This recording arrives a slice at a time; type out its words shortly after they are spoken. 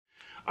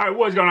Alright,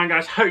 what's going on,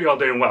 guys? Hope you're all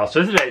doing well.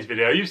 So today's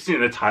video, you've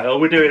seen the title,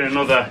 we're doing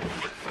another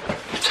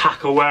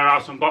tackle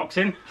warehouse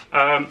unboxing.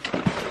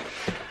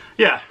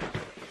 Yeah,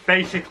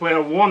 basically I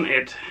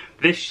wanted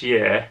this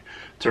year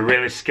to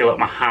really skill up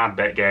my hard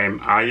bait game.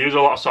 I use a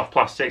lot of soft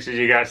plastics, as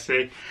you guys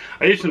see.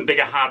 I use some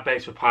bigger hard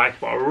baits for pike,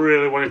 but I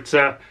really wanted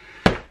to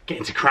get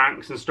into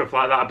cranks and stuff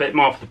like that, a bit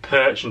more for the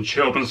perch and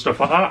chub and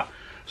stuff like that.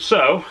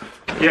 So,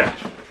 yeah,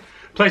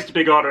 placed a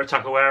big order at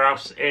Tackle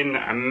Warehouse in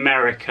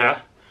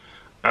America.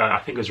 I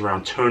think it was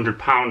around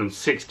 £200 and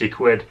 60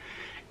 quid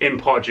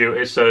import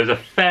duties, so there's a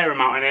fair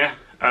amount in here.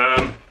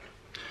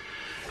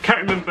 Can't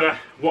remember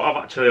what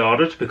I've actually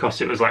ordered because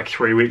it was like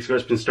 3 weeks ago.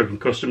 It's been stuck in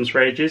customs for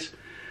ages.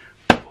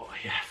 But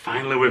yeah,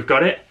 finally we've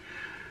got it.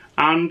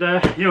 And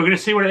yeah, we're going to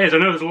see what it is. I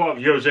know there's a lot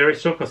of Yozuri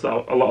stuff because a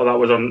lot of that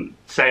was on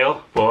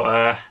sale.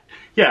 But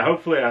yeah,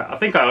 hopefully, I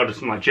think I ordered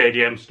some like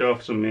JDM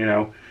stuff, some, you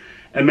know,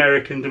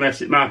 American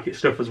domestic market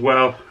stuff as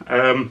well.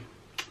 And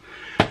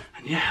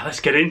yeah,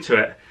 let's get into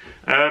it.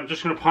 I'm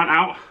just going to point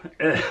out,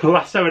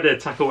 last time I did a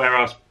Tackle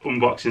Warehouse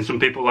unboxing, some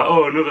people were like,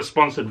 oh, another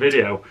sponsored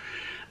video.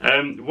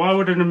 Why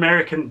would an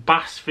American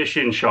bass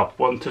fishing shop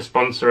want to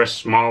sponsor a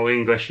small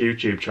English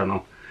YouTube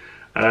channel?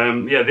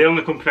 Yeah, the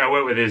only company I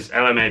work with is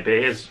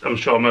LMAB, as I'm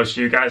sure most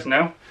of you guys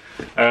know.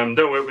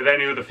 Don't work with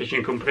any other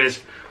fishing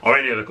companies, or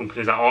any other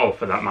companies at all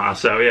for that matter.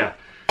 So yeah,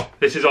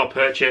 this is all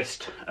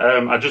purchased.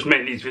 I just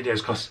make these videos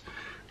because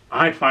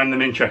I find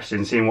them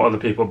interesting, seeing what other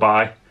people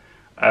buy.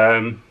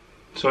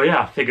 So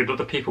yeah, I figured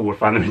other people would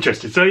find them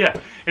interesting. So yeah,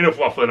 enough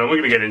waffling on, we're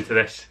going to get into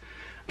this.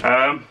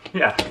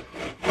 Yeah,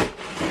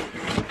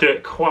 do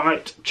it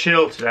quite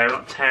chill today, we're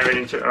not tearing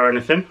into it or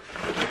anything.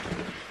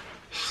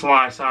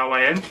 Slice our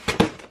way in.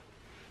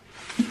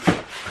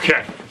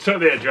 Okay, took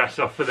the address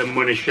off for the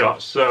money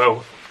shot,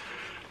 so...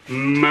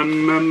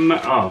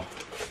 oh,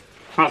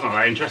 that's not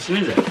that interesting,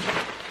 is it?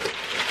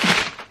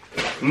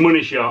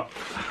 Money shot.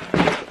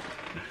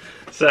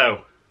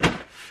 So...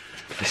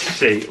 let's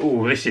see.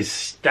 Oh, this is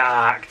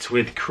stacked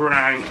with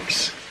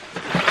cranks.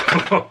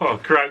 Oh,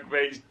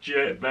 crankbaits,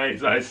 jerkbaits,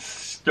 that is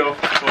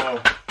stuffed full.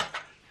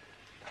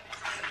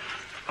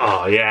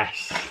 Oh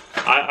yes.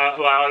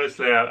 Well,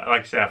 honestly,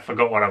 like I say, I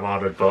forgot what I've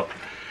ordered, but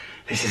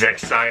this is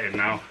exciting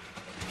now.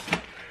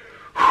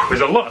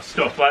 There's a lot of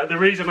stuff. Like, the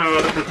reason I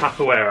ordered from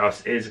Tackle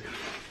Warehouse is,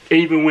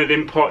 even with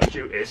import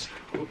duties,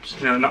 oops,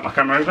 no, knock my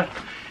camera over.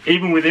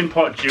 Even with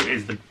import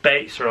duties, the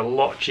baits are a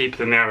lot cheaper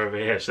than they are over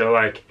here. So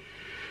like,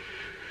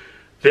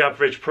 the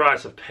average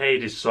price I've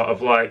paid is sort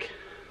of like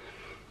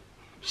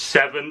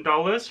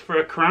 $7 for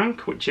a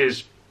crank, which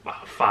is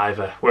about a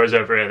 £5, whereas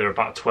over here they're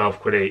about 12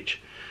 quid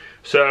each.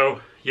 So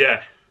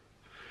yeah,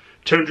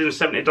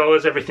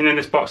 $270 everything in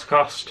this box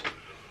cost,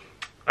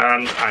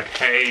 and I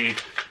paid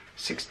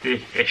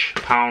 60-ish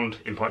pound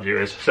import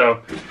duties.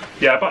 So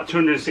yeah, about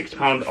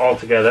 £260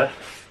 altogether.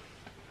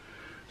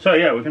 So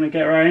yeah, we're going to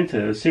get right into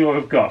it. Let's see what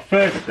we've got.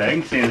 First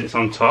thing, seeing as it's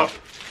on top,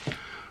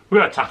 we've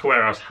got a Tackle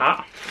Warehouse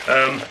hat.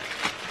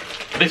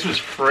 This was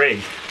free.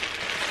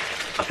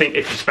 I think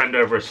if you spend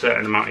over a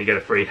certain amount you get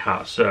a free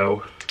hat,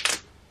 so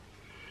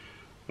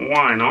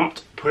why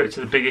not put it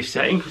to the biggest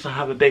setting, because I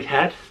have a big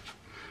head.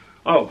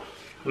 Oh,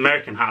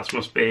 American hats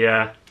must be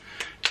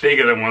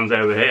bigger than ones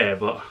over here,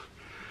 but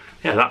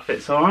yeah, that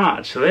fits alright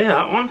actually,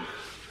 that one.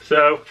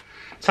 So,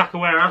 Tackle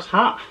Warehouse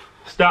hat,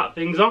 start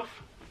things off.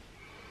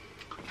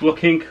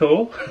 Looking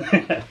cool.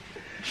 Right,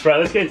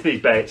 let's get into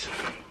these baits.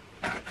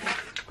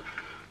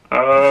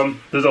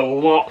 There's a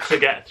lot to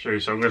get through,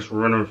 so I'm going to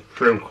run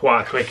through them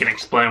quite quick and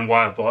explain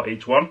why I bought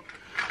each one.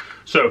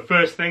 So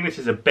first thing, this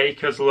is a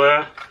Baker's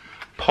Lure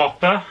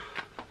popper.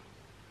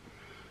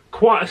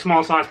 Quite a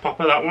small size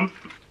popper, that one.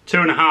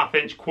 2.5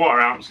 inch,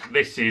 1/4 ounce.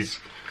 This is,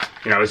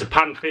 you know, it's a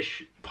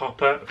panfish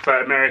popper for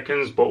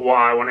Americans, but what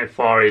I want it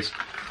for is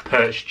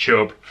perch,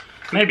 chub,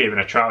 maybe even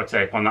a trout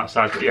tape on that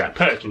side, but yeah,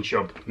 perch and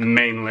chub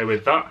mainly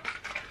with that.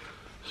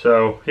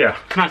 So yeah,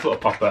 nice little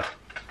popper.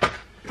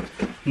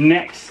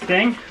 Next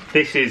thing,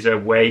 this is a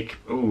wake.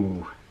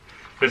 Ooh,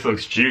 this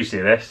looks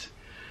juicy, this.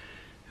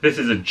 This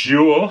is a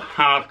dual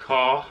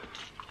hardcore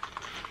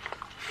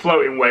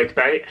floating wake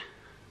bait.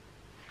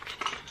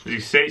 As you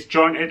see, it's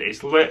jointed,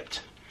 it's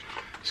lipped.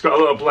 It's got a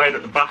little blade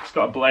at the back, it's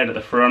got a blade at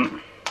the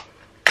front.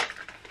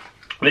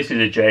 This is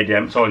a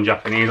JDM, it's all in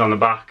Japanese on the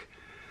back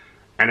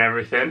and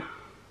everything.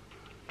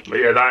 But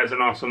yeah, that is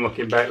an awesome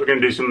looking bait. We're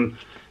going to do some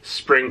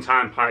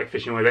springtime pike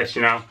fishing with this,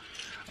 you know.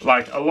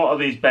 Like, a lot of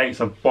these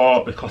baits I've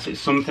bought because it's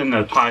something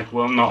that pike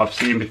will not have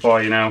seen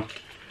before, you know.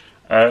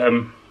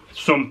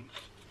 Some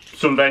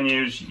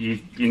venues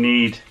you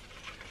need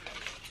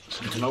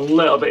something a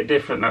little bit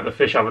different that the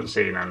fish haven't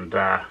seen, and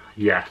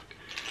yeah,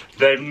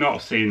 they've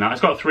not seen that.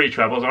 It's got 3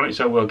 trebles on it,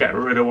 so we'll get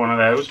rid of one of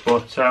those,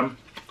 but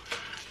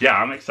yeah,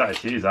 I'm excited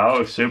to use that. That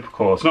looks super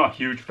cool. It's not a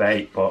huge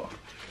bait, but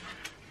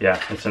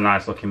yeah, it's a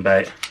nice looking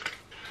bait.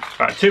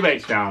 Right, 2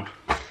 baits down.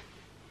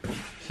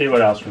 See what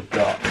else we've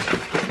got.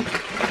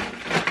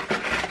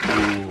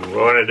 Ooh,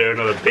 I want to do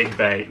another big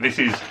bait. This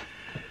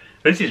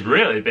is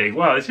really big.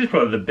 Wow, this is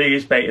probably the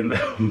biggest bait in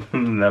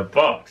the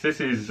box.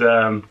 This is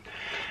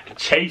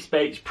Chase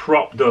Baits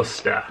Prop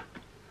Duster.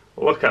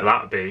 look at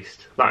that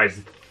beast. That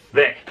is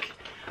thick.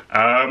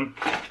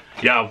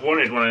 Yeah, I've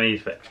wanted one of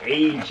these for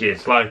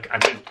ages. Like, I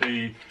did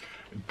the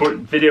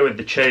video with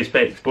the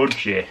Chasebait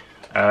budgie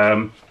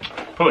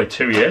probably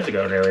 2 years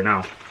ago nearly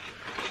now.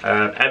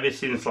 Ever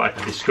since like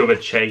I discovered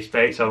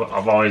Chasebaits,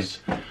 I've always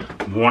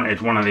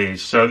wanted one of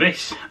these. So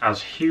this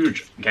has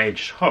huge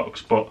gauge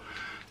hooks, but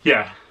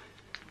yeah,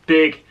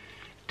 big,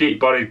 deep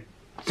bodied,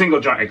 single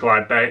jointed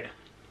glide bait,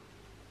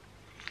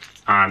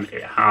 and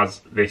it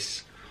has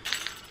this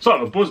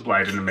sort of a buzz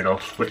blade in the middle,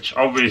 which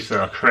obviously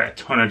will create a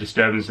ton of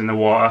disturbance in the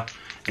water.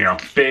 You know,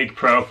 big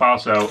profile.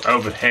 So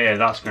over here,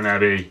 that's going to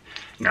be,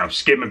 you know,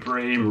 skimmer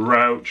bream,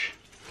 roach.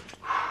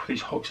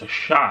 These hooks are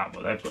sharp,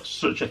 but they've got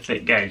such a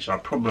thick gauge, so I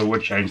probably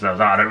would change those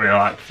out. I don't really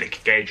like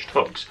thick gauged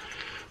hooks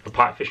for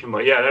pike fishing,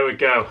 but yeah, there we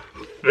go.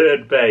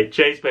 Third bait,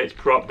 Chasebaits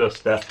Prop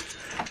Duster.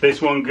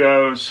 This one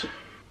goes,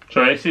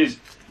 so this is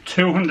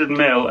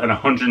 200mm and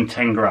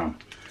 110 gram.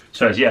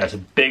 So it's, yeah, it's a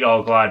big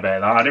old glide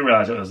bait. I didn't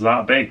realise it was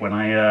that big when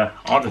I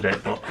ordered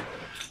it, but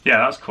yeah,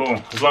 that's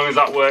cool. As long as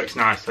that works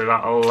nicely,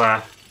 that'll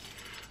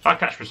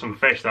catch for some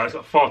fish though. It's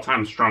got 4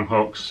 times strong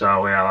hooks,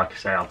 so yeah, like I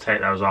say, I'll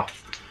take those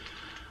off.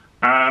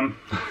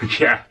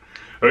 Yeah,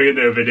 we're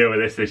gonna do a video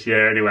with this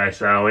year anyway,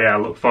 so yeah, I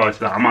look forward to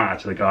that. I might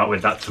actually go out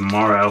with that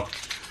tomorrow,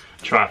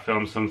 try to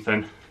film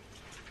something.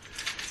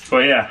 But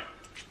yeah,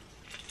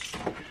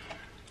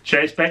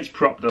 Chasebaits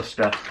Prop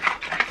Duster,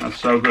 that's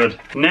so good.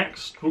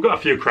 Next, we've got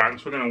a few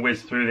cranks. We're gonna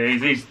whiz through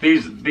these.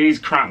 These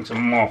cranks are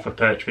more for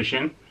perch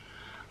fishing.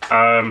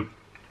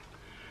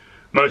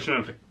 Most of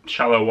them for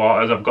shallow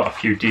waters. I've got a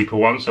few deeper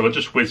ones, so we'll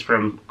just whiz through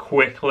them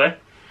quickly.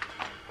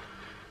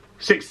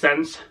 6th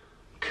Sense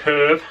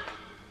Curve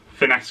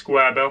Finesse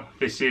Square Bill.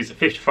 This is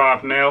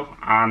 55mm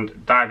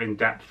and diving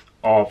depth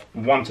of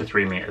 1 to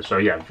 3 meters. So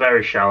yeah,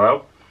 very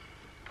shallow,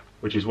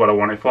 which is what I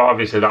want it for.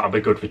 Obviously that'll be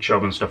good for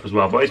chub and stuff as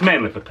well, but it's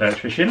mainly for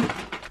perch fishing.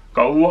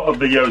 Got a lot of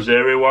the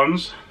Yozuri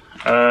ones.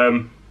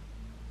 Yozuri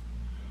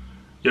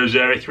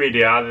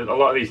 3DR. A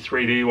lot of these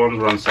 3D ones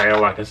were on sale,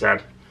 like I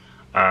said.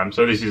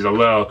 So this is a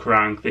little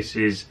crank. This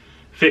is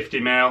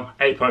 50mm,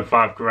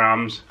 8.5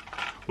 grams.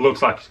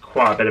 Looks like it's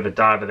quite a bit of a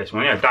diver, this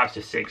one. Yeah, it dives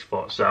to 6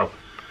 foot, so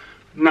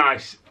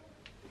nice,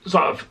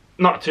 sort of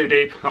not too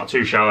deep, not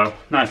too shallow.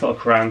 Nice little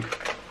crank.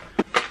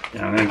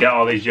 Yeah, I'm going to get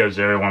all these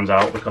Yozuri ones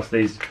out because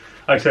these,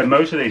 like I said,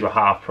 most of these were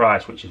half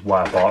price, which is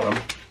why I bought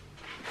them.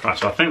 Right,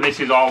 so I think this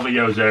is all the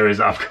Yozuris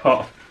I've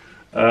got.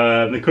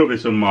 There could be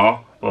some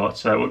more,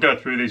 but we'll go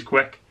through these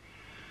quick.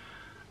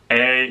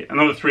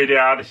 Another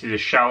 3DR. This is a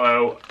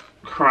shallow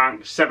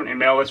crank,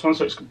 70mm this one,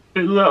 so it's a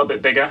little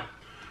bit bigger.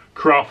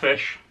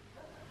 Crawfish,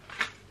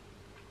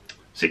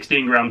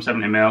 16 gram,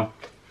 70mm.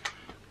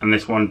 And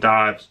this one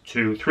dives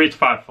to 3 to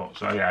 5 foot.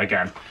 So yeah,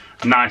 again,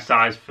 nice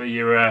size for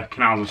your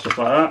canals and stuff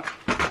like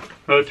that.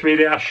 Another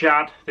 3DR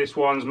shad. This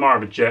one's more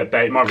of a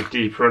jerkbait, more of a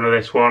deep runner.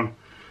 This one,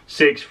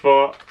 6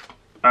 foot,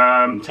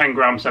 10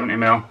 gram,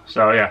 70mm.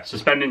 So yeah,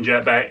 suspending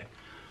jerkbait.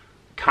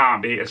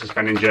 Can't beat a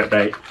suspending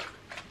jerkbait.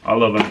 I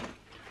love them.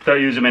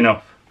 Don't use them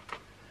enough.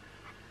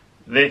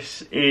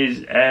 This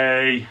is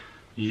a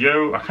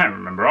I can't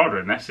remember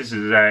ordering this. This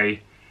is a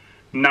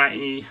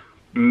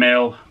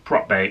 90mm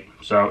prop bait.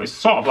 So it's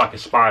sort of like a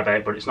spy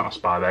bait, but it's not a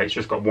spy bait. It's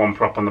just got one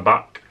prop on the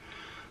back.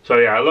 So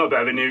yeah, a little bit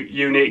of a new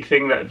unique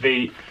thing that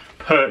the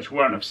perch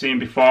won't have seen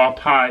before.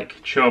 Pike,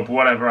 chub,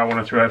 whatever I want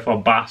to throw it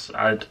for, bass,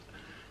 I'd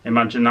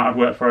imagine that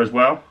would work for as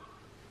well.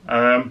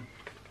 But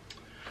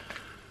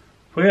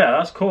yeah,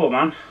 that's cool,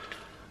 man.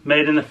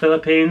 Made in the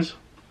Philippines.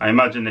 I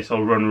imagine this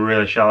will run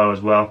really shallow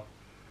as well.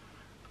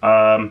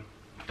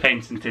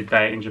 Patented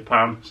bait in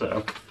Japan,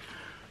 so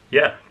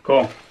yeah,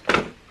 cool.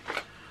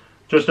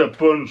 Just a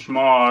bunch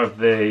more of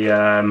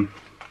the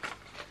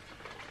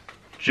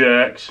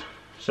jerks.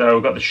 So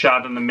we've got the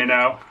shad and the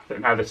minnow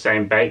that have the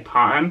same bait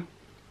pattern.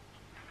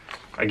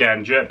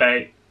 Again, jerk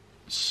bait,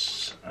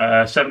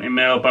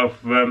 70mm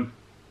both of them.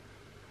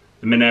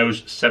 The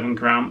minnow's 7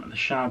 gram, the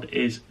shad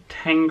is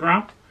 10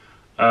 gram.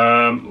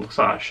 Looks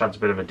like that shad's a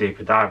bit of a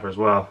deeper diver as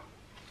well.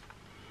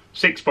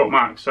 6 foot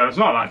max, so it's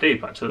not that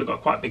deep actually. They've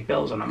got quite big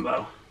bills on them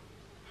though.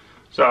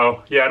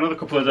 So yeah, another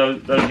couple of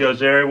those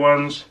Yozuri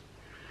ones.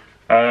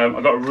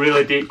 I've got a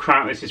really deep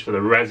crank. This is for the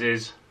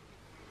reses.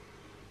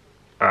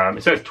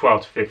 It says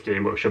 12 to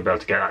 15, but we should be able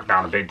to get that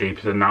down a bit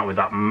deeper than that with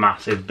that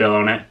massive bill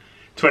on it.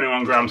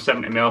 21 grams,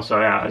 70mm, so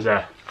yeah, there's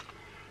a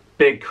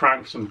big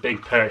crank, some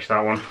big perch, that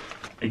one.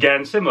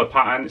 Again, similar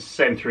pattern, it's the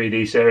same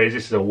 3D series.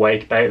 This is a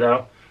wake bait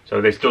though,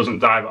 so this doesn't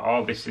dive at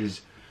all. This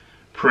is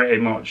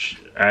pretty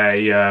much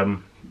a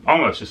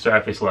almost a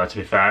surface lure, to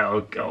be fair.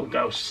 It'll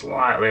go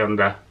slightly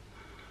under,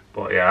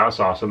 but yeah, that's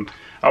awesome.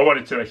 I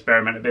wanted to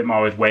experiment a bit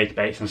more with wake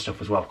baits and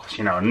stuff as well, because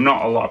you know,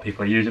 not a lot of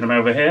people are using them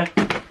over here.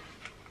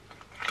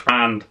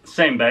 And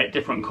same bait,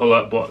 different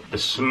colour, but the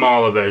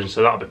smaller version,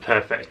 so that'll be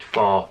perfect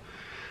for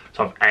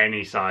sort of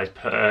any size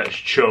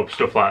perch, chub,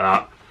 stuff like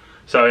that.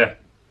 So yeah,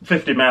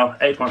 50mm,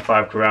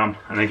 8.5 gram,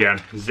 and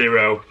again,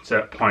 0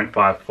 to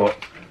 0.5 foot.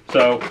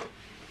 So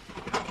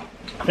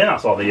I think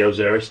that's all the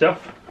Yozuri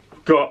stuff.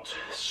 Got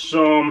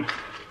some,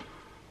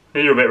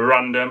 these are a bit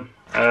random.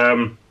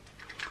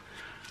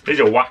 These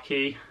are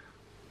wacky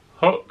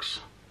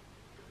hooks,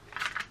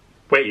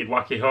 weighted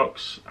wacky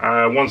hooks,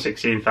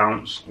 1/16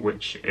 ounce,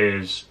 which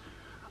is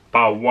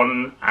about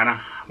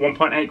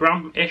 1.8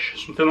 gram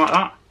ish, something like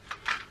that.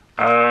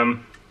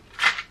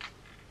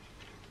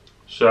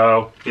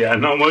 So yeah,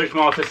 not much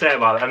more to say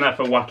about it. And they're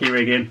for wacky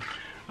rigging,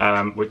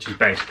 which is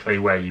basically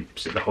where you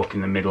sit the hook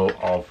in the middle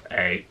of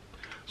a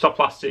soft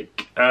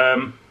plastic,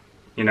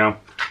 you know,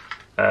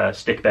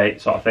 stick bait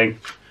sort of thing.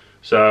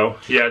 So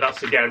yeah,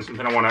 that's again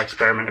something I want to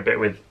experiment a bit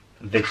with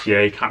this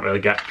year. You can't really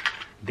get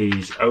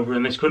these over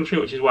in this country,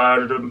 which is why I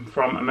ordered them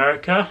from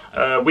America.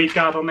 Weed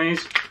guard on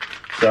these,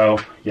 so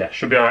yeah,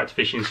 should be alright to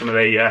fish in some of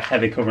the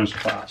heavy cover and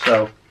stuff like that.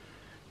 So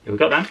here we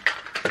got them.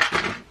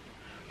 I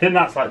think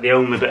that's like the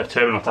only bit of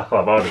terminal tackle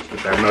I've ordered, but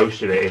then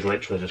most of it is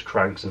literally just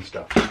cranks and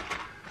stuff.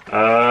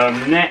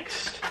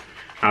 Next,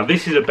 now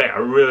this is a bait I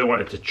really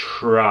wanted to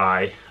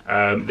try.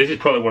 This is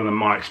probably one of the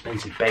more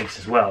expensive baits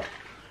as well.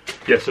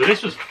 Yeah, so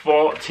this was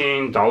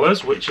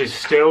 $14, which is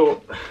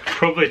still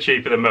probably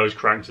cheaper than most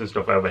cranks and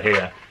stuff over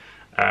here.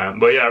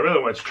 But yeah, I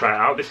really wanted to try it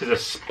out. This is a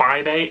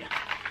spy bait.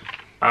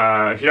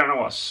 If you don't know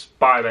what a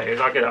spy bait is,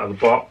 I'll get it out of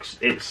the box.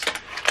 It's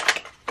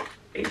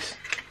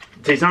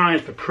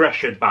designed for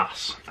pressured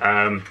bass.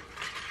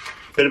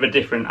 Bit of a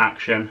different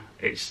action.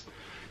 It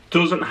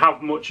doesn't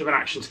have much of an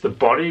action to the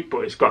body, but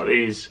it's got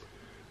these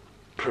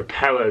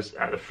propellers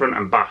at the front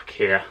and back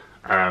here,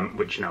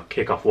 which, you know,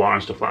 kick off water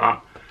and stuff like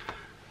that.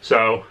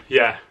 So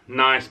yeah,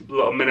 nice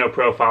little minnow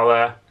profile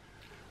there.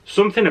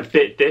 Something a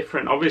bit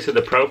different. Obviously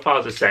the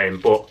profile's the same,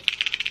 but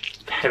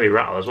heavy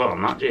rattle as well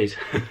on that, jeez.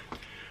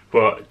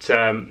 But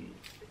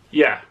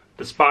yeah,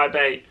 the spy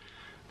bait,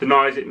 the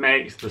noise it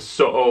makes, the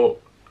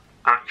subtle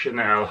action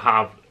that it'll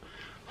have,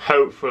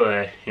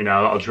 hopefully, you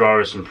know, that'll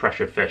draw us some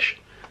pressure fish.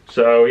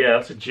 So yeah,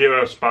 that's a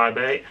duo spy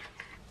bait.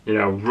 You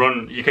know,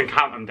 you can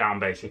count them down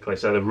basically,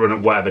 so they run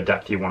at whatever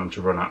depth you want them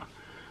to run at.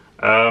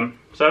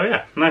 So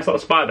yeah, nice little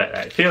spy bait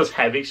there. It feels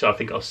heavy, so I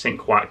think it'll sink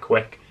quite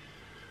quick.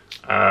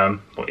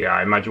 But yeah,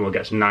 I imagine we'll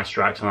get some nice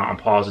strikes on that on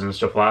pauses and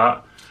stuff like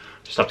that.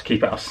 Just have to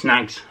keep it off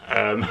snags.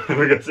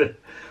 Because like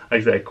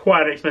I say,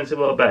 quite an expensive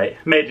little bait.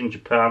 Made in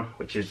Japan,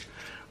 which is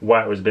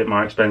why it was a bit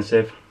more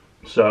expensive.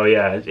 So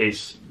yeah,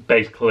 it's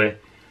basically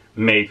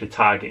made for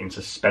targeting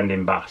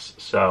suspending bass.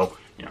 So,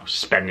 you know,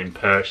 suspending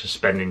perch,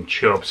 suspending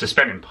chub,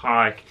 suspending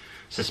pike,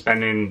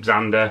 suspending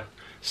zander,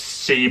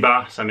 sea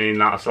bass. I mean,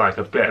 that's like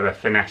a bit of a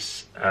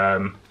finesse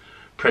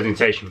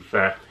presentation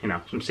for, you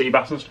know, some sea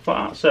bass and stuff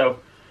like that. So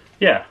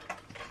yeah,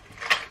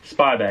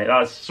 spy bait,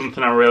 that's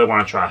something I really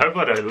want to try.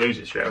 Hopefully I don't lose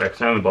it straight away,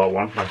 because I only bought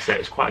one. Like I say,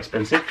 it's quite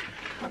expensive.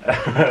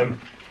 But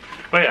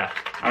yeah,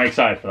 I'm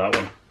excited for that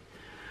one.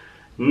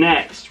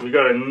 Next, we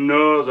got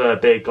another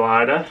big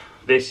glider.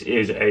 This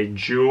is a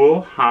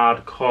dual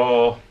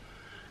hardcore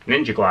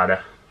ninja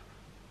glider.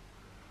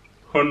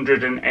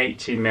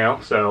 180 mil,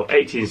 so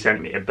 18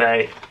 centimeter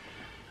bait.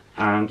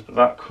 And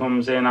that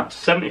comes in at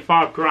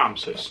 75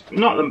 grams, so it's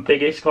not the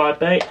biggest glide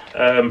bait.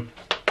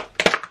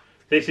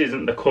 This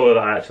isn't the colour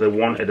that I actually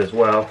wanted as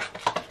well.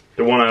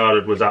 The one I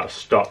ordered was out of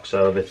stock,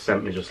 so they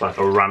sent me just like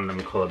a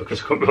random colour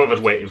because I couldn't be bothered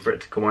waiting for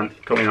it to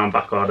come in on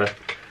back order.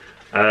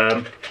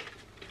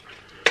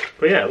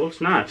 But yeah, it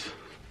looks nice.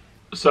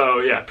 So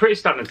yeah, pretty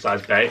standard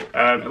size bait.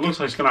 It looks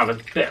like it's going to have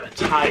a bit of a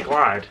tight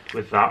glide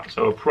with that,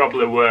 so it'll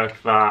probably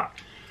work that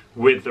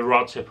with the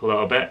rod tip a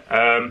little bit.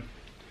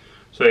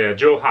 So yeah,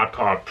 dual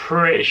hardcore.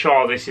 Pretty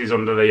sure this is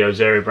under the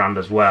Yozeri brand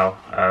as well.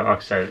 Like I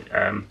said,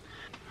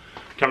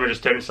 camera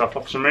just turned itself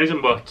off for some reason,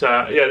 but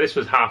yeah, this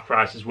was half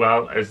price as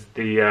well as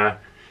the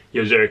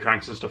Yozeri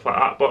cranks and stuff like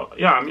that. But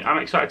yeah, I'm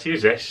excited to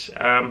use this.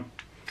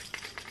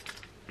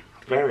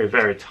 Very,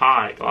 very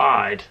tight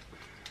glide.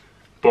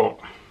 But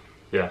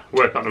yeah,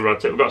 work on the rod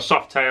tip. We've got a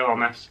soft tail on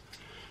this,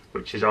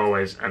 which is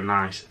always a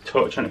nice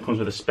touch, and it comes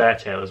with a spare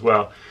tail as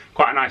well.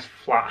 Quite a nice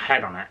flat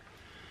head on it,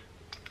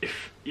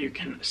 if you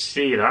can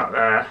see that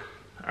there.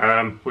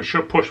 We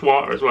should push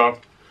water as well.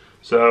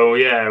 So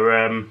yeah,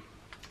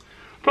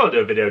 probably do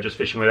a video just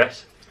fishing with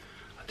this.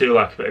 I do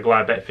like a bit of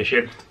glide bait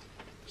fishing.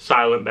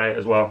 Silent bait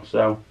as well.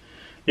 So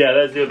yeah,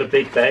 there's the other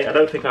big bait. I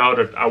don't think I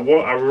ordered, I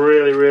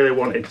really, really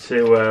wanted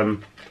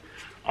to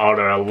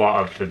order a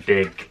lot of the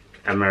big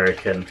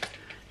American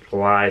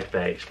glide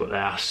baits, but they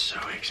are so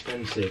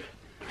expensive.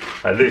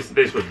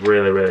 This was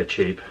really, really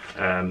cheap,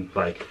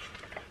 like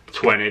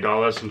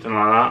 $20, something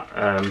like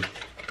that.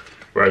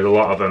 Whereas a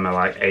lot of them are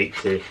like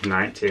 $80,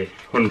 $90,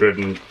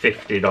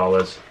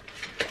 $150.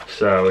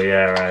 So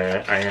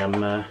yeah, I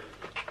am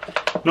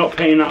not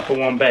paying that for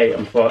one bait,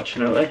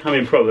 unfortunately. I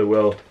mean, probably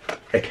will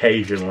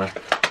occasionally.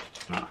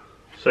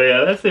 So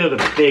yeah, that's the other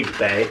big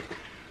bait.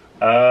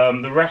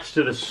 The rest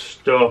of the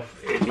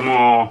stuff is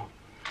more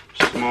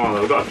smaller.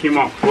 We've got a few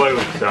more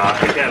floats.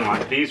 Again,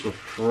 like these were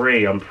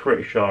free, I'm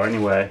pretty sure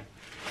anyway.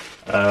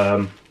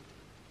 So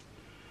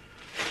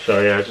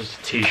yeah, just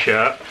a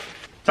t-shirt,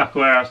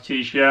 Tackle Warehouse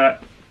t-shirt,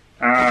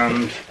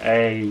 and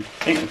I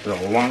think it's a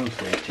long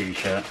sleeve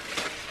t-shirt.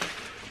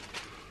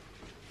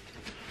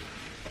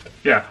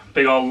 Yeah,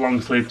 big old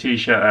long sleeve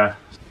t-shirt there.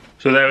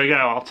 So there we go,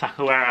 I'll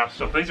tackle warehouse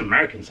stuff. These are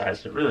American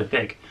sized, they're really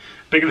big.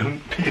 Bigger than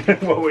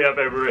what we have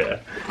over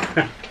here.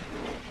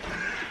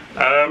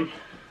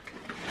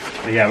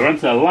 But yeah, we're on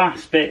to the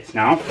last bits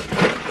now.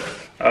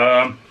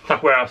 Tackle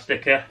warehouse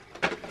sticker.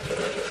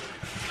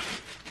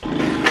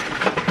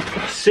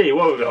 Let's see,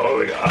 what we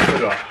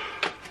got?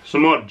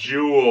 Some more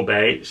jewel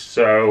baits.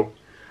 So,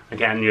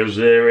 again,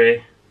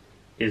 Yozuri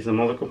is the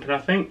mother company, I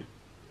think.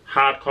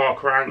 Hardcore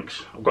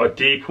cranks. I've got a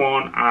deep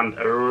one and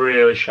a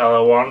really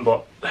shallow one,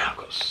 but I've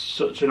got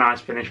such a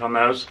nice finish on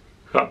those.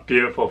 Got a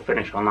beautiful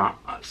finish on that.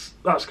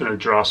 That's going to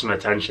draw some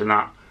attention.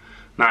 That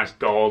nice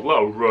gold,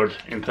 little Rudd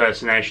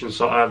impersonation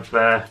sort of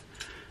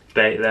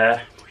bait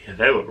there. Yeah,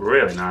 they look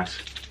really nice.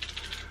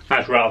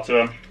 Nice rattle to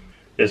them.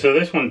 Yeah, so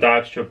this one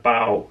dives to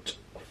about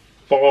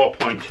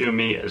 4.2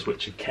 meters,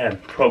 which again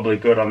probably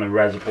good on the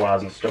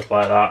reservoirs and stuff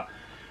like that.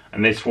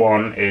 And this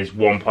one is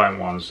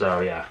 1.1, so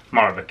yeah,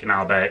 more of a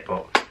canal bait,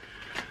 but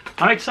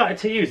I'm excited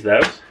to use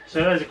those.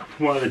 So there's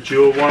one of the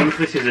jewel ones.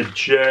 This is a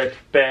jerk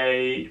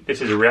bait. This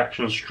is a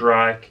reaction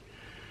strike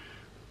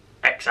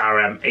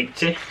XRM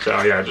 80.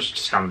 So yeah, just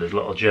standard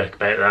little jerk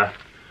bait there.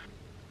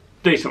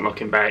 Decent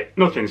looking bait,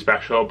 nothing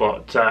special,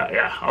 but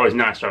yeah, always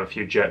nice to have a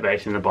few jerk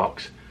baits in the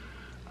box.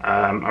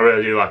 I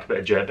really do like a bit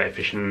of jerk bait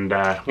fishing,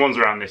 and ones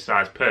around this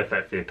size,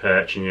 perfect for your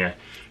perch and your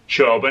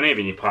chub and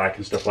even your pike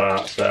and stuff like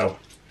that. So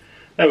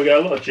there we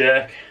go, a little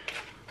jerk.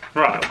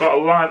 Right, I've got a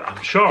live,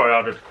 I'm sure I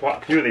ordered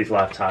quite a few of these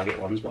live target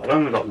ones, but I've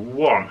only got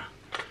one.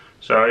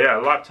 So yeah,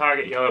 live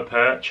target yellow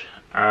perch.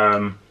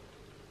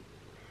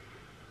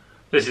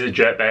 This is a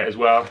jerk bait as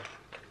well.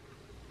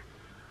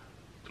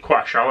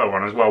 Quite a shallow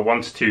one as well,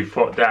 1 to 2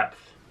 foot depth.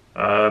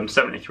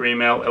 73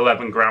 mil,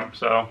 11 gram.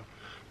 So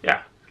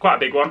yeah, quite a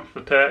big one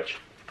for perch.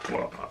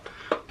 Well,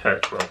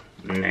 perch will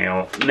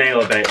nail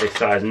a bait this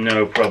size,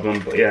 no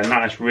problem. But yeah,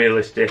 nice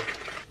realistic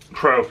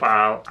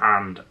profile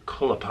and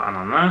colour pattern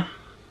on there.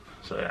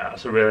 So yeah,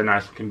 that's a really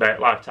nice looking bait,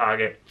 live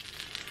target,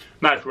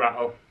 nice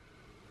rattle,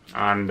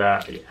 and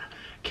yeah,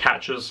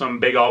 catches some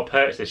big old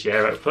perch this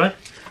year hopefully.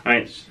 I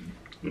mean, it's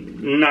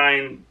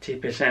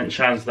 90%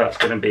 chance that's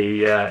going to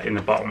be in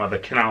the bottom of a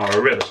canal or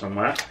a river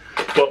somewhere,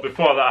 but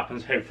before that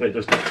happens, hopefully it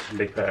does catch some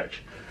big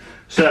perch.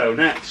 So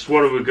next,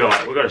 what have we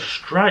got? We've got a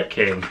Strike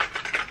King.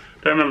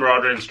 Don't remember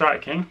ordering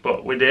Strike King,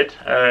 but we did.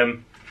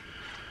 Kevin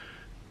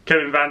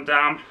Van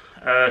Dam,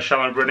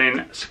 shallow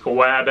running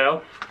square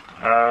bill.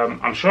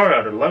 I'm sure I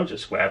ordered loads of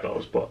square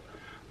bills, but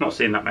not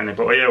seen that many,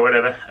 but yeah,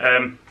 whatever.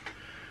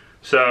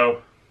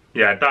 So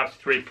yeah, that's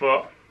 3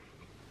 foot,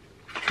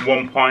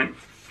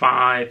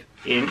 1.5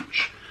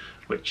 inch,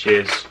 which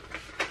is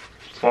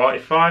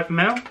 45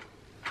 mil,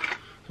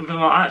 something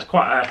like that.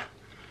 It's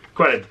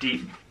quite a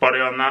deep body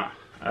on that.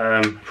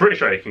 Pretty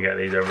sure you can get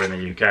these over in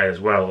the UK as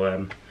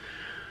well.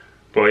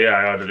 But yeah,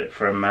 I ordered it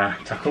from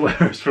Tackle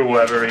Warehouse for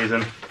whatever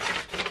reason.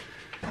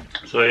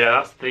 So yeah,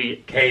 that's the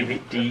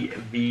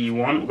KVD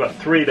one. We've got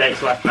 3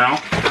 baits left now.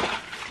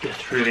 Get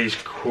through these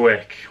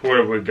quick. What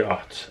have we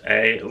got?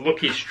 A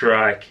Lucky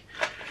Strike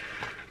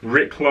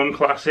Rick Lund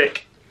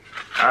Classic.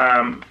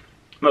 Another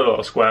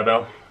little square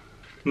bill.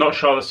 Not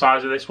sure the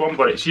size of this one,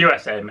 but it's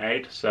USA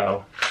made,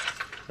 so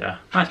yeah,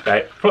 nice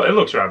bait. But it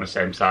looks around the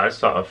same size,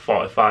 sort of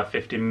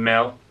 45-50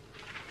 mil.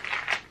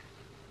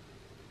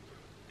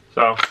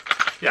 So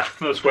yeah,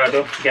 another square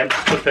bill, again,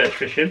 for perch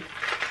fishing.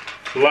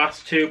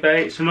 Last 2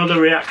 baits, another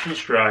reaction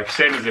strike,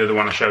 same as the other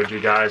one I showed you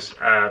guys,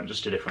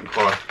 just a different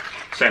colour,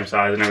 same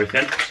size and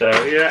everything. So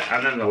yeah,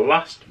 and then the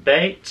last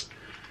bait,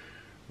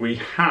 we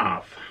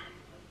have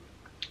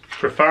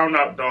Profound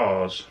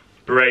Outdoors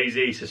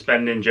Brazy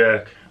Suspending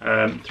Jerk,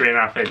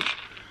 3.5 inch.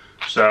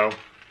 So,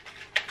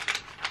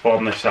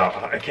 form this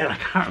out. Again, I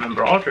can't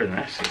remember ordering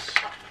this. It's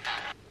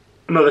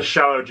another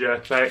shallow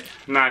jerk bait,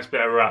 nice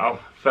bit of rattle,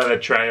 feather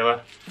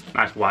trailer,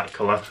 nice white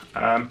colour.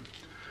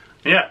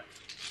 Yeah,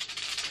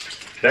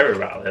 very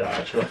rattly that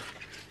actually.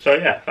 So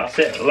yeah, that's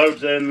it.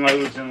 Loads and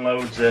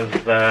loads of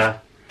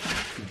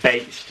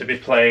baits to be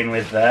playing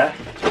with there.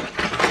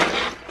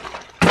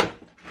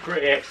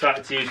 Pretty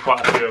excited to use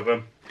quite a few of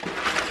them.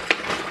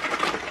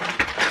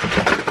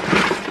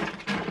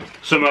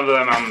 Some of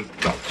them I'm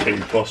not too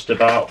fussed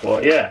about,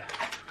 but yeah.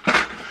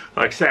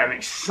 Like I say, I'm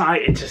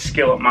excited to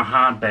skill up my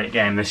hard bait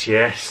game this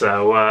year.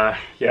 So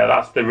yeah,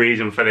 that's the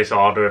reason for this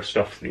order of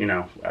stuff, you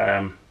know.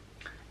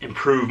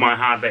 Improve my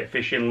hard bait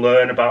fishing,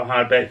 learn about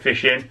hard bait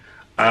fishing.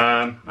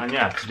 And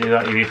yeah, to do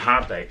that you need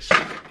hard baits.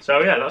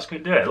 So yeah, that's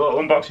going to do it. A little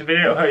unboxing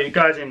video. I hope you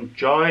guys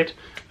enjoyed.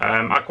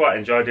 I quite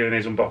enjoy doing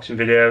these unboxing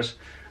videos.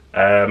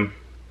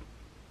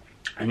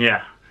 And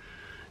yeah,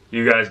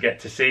 you guys get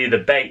to see the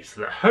baits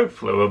that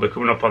hopefully will be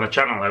coming up on the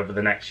channel over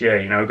the next year.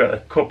 You know, we've got a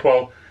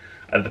couple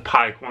of the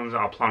Pike ones that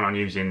I'll plan on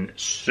using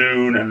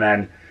soon, and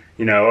then,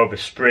 you know, over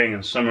spring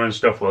and summer and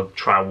stuff, we'll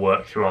try and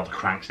work through all the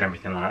cranks and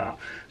everything like that.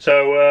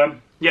 So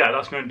yeah,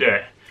 that's going to do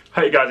it.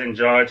 Hope you guys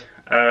enjoyed.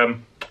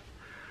 And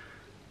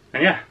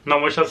yeah,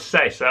 not much else to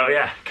say. So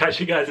yeah, catch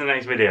you guys in the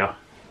next video.